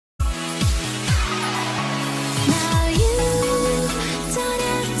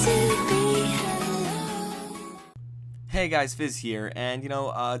Hey guys, Fizz here, and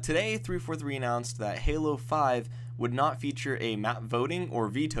today 343 announced that Halo 5 would not feature a map voting or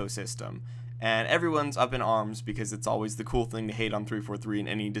veto system, and everyone's up in arms because it's always the cool thing to hate on 343 and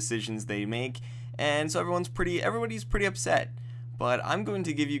any decisions they make, and so everybody's pretty upset. But I'm going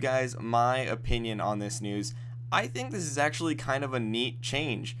to give you guys my opinion on this news. I think this is actually kind of a neat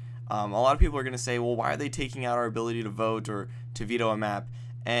change. A lot of people are going to say, well, why are they taking out our ability to vote or to veto a map?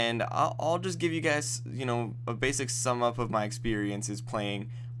 And I'll just give you guys, a basic sum up of my experiences playing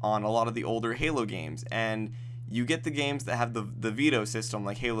on a lot of the older Halo games. And you get the games that have the veto system,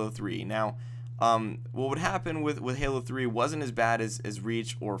 like Halo 3. Now, what would happen with Halo 3 wasn't as bad as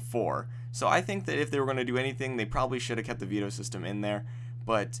Reach or 4. So I think that if they were going to do anything, they probably should have kept the veto system in there.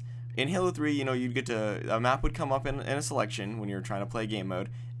 But in Halo 3, you'd get a map would come up in a selection when you're trying to play game mode,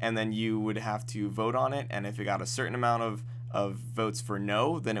 and then you would have to vote on it, and if it got a certain amount of votes for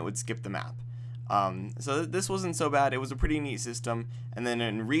no, then it would skip the map. So this wasn't so bad. It was a pretty neat system. And then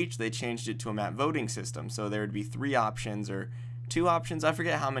in Reach, they changed it to a map voting system. So there would be 3 options or 2 options. I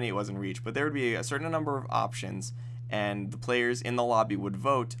forget how many it was in Reach, but there would be a certain number of options, and the players in the lobby would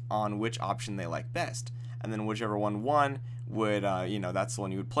vote on which option they like best. And then whichever one won would, that's the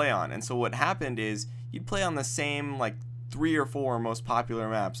one you would play on. And so what happened is you'd play on the same, like, 3 or 4 most popular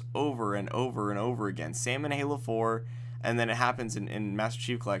maps over and over and over again. Same in Halo 4. And then it happens in Master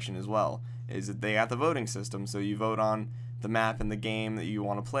Chief Collection as well, is that they got the voting system, so you vote on the map and the game that you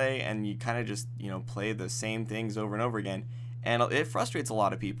want to play, and you kind of just, play the same things over and over again, and it frustrates a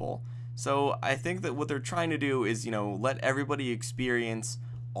lot of people. So I think that what they're trying to do is, let everybody experience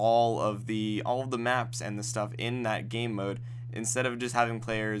all of the maps and the stuff in that game mode, instead of just having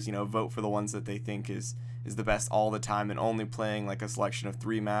players, vote for the ones that they think is the best all the time and only playing like a selection of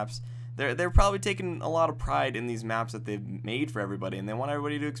 3 maps. They're probably taking a lot of pride in these maps that they've made for everybody, and they want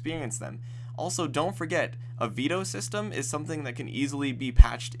everybody to experience them. Also, don't forget, a veto system is something that can easily be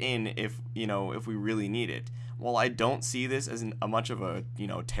patched in if we really need it. While I don't see this as much of a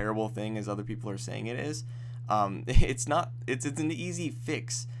terrible thing as other people are saying it is, it's not. It's an easy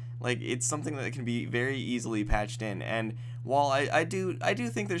fix. Like, it's something that can be very easily patched in. And while I do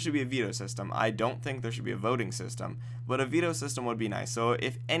think there should be a veto system, I don't think there should be a voting system. But a veto system would be nice. So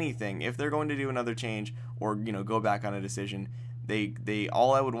if anything, if they're going to do another change or go back on a decision,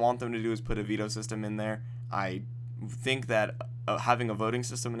 all I would want them to do is put a veto system in there. I think that having a voting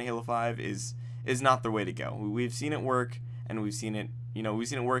system in Halo 5 is not the way to go. We've seen it work, and we've seen it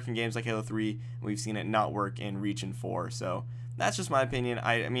work in games like Halo 3, and we've seen it not work in Reach and 4. So that's just my opinion.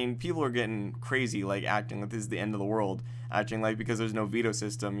 I mean, people are getting crazy, like acting like this is the end of the world, acting like because there's no veto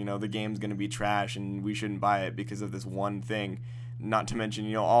system, the game's gonna be trash and we shouldn't buy it because of this one thing. Not to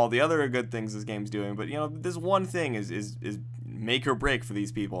mention, all the other good things this game's doing, but this one thing is make or break for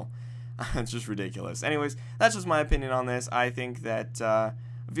these people. It's just ridiculous. Anyways, that's just my opinion on this. I think that a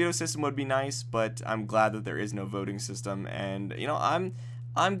veto system would be nice, but I'm glad that there is no voting system, and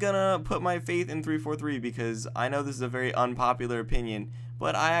I'm gonna put my faith in 343 because I know this is a very unpopular opinion,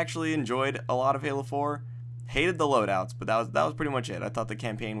 but I actually enjoyed a lot of Halo 4. Hated the loadouts, but that was pretty much it. I thought the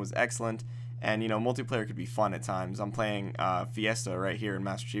campaign was excellent, and multiplayer could be fun at times. I'm playing Fiesta right here in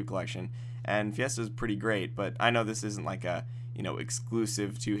Master Chief Collection, and Fiesta is pretty great, but I know this isn't like a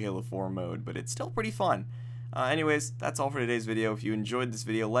exclusive to Halo 4 mode, but it's still pretty fun. Anyways, that's all for today's video. If you enjoyed this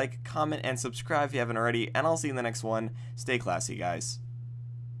video, like, comment, and subscribe if you haven't already, and I'll see you in the next one. Stay classy, guys.